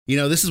You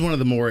know, this is one of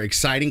the more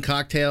exciting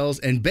cocktails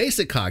and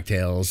basic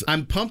cocktails.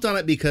 I'm pumped on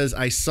it because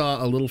I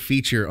saw a little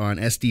feature on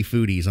SD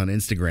Foodies on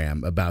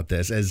Instagram about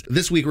this. As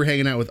this week we're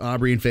hanging out with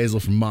Aubrey and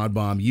Faisal from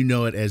Modbom. You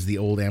know it as the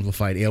old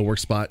Amplified Ale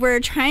Works spot.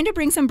 We're trying to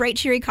bring some bright,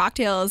 cheery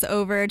cocktails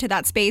over to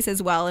that space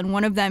as well. And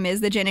one of them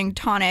is the gin and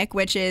tonic,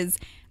 which is,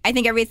 I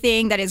think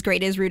everything that is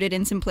great is rooted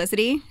in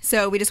simplicity.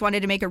 So we just wanted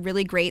to make a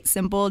really great,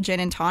 simple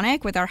gin and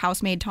tonic with our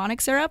house-made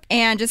tonic syrup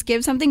and just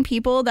give something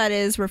people that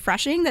is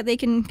refreshing that they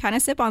can kind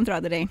of sip on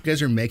throughout the day. You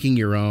guys are making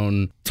your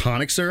own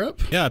tonic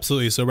syrup? Yeah,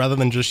 absolutely. So rather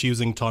than just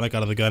using tonic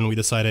out of the gun, we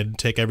decided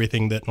to take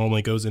everything that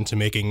normally goes into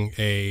making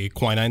a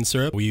quinine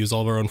syrup. We use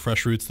all of our own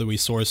fresh roots that we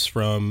source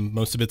from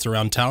most of it's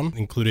around town,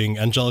 including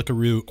angelica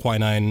root,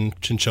 quinine,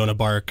 cinchona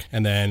bark,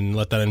 and then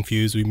let that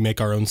infuse. We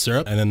make our own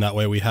syrup, and then that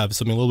way we have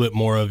something a little bit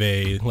more of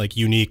a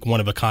unique,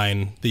 one of a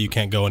kind that you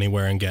can't go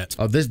anywhere and get.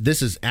 Oh,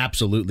 this is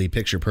absolutely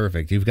picture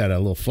perfect. You've got a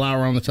little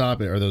flower on the top.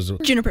 Are those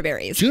juniper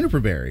berries? Juniper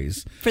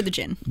berries for the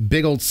gin.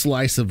 Big old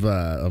slice of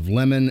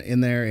lemon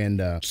in there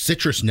and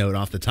citrus note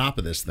off the top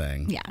of this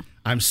thing. Yeah.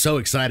 I'm so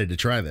excited to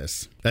try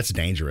this. That's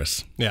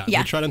dangerous. Yeah.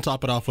 We try to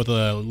top it off with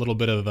a little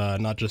bit of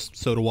not just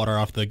soda water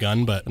off the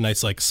gun, but a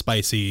nice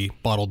spicy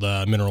bottled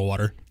mineral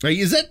water.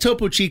 Is that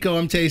Topo Chico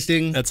I'm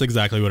tasting? That's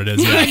exactly what it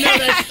is.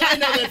 Yeah. I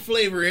know that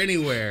flavor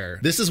anywhere.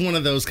 This is one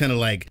of those kind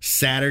of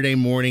Saturday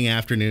morning,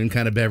 afternoon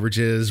kind of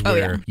beverages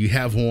where you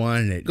have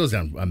one and it goes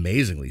down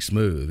amazingly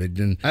smooth.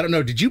 I don't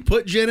know. Did you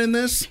put gin in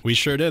this? We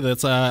sure did.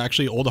 That's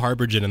actually Old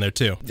Harbor gin in there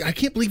too. I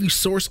can't believe you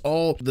source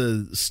all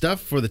the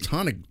stuff for the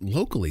tonic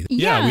locally.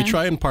 Yeah, we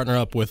try and partner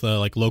up with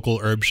local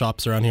herb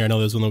shops around here. I know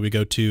there's one that we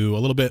go to a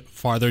little bit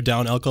farther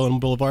down Elko and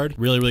Boulevard.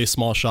 Really, really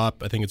small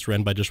shop. I think it's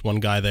run by just one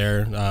guy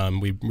there.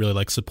 We really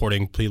like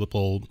supporting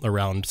people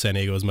around San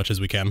Diego as much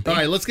as we can. All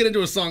right, let's get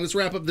into a song. Let's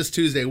wrap up this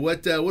Tuesday.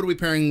 What are we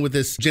pairing with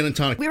this gin and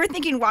tonic? We were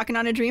thinking Walking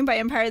on a Dream by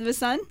Empire of the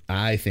Sun.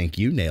 I think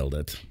you nailed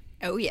it.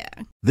 Oh, yeah.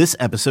 This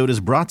episode is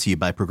brought to you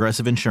by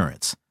Progressive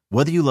Insurance.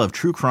 Whether you love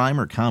true crime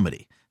or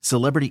comedy,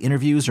 celebrity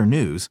interviews or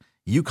news,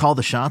 you call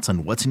the shots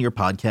on what's in your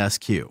podcast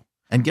queue.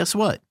 And guess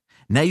what?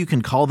 Now you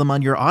can call them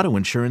on your auto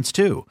insurance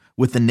too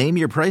with the Name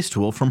Your Price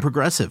tool from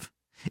Progressive.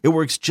 It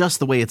works just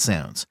the way it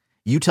sounds.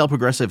 You tell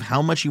Progressive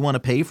how much you want to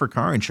pay for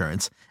car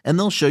insurance, and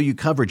they'll show you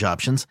coverage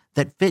options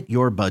that fit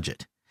your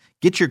budget.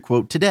 Get your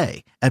quote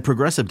today at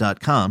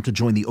Progressive.com to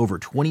join the over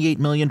 28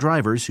 million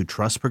drivers who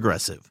trust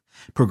Progressive.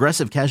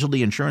 Progressive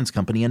Casualty Insurance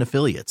Company and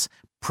Affiliates.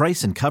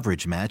 Price and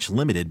coverage match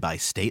limited by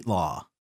state law.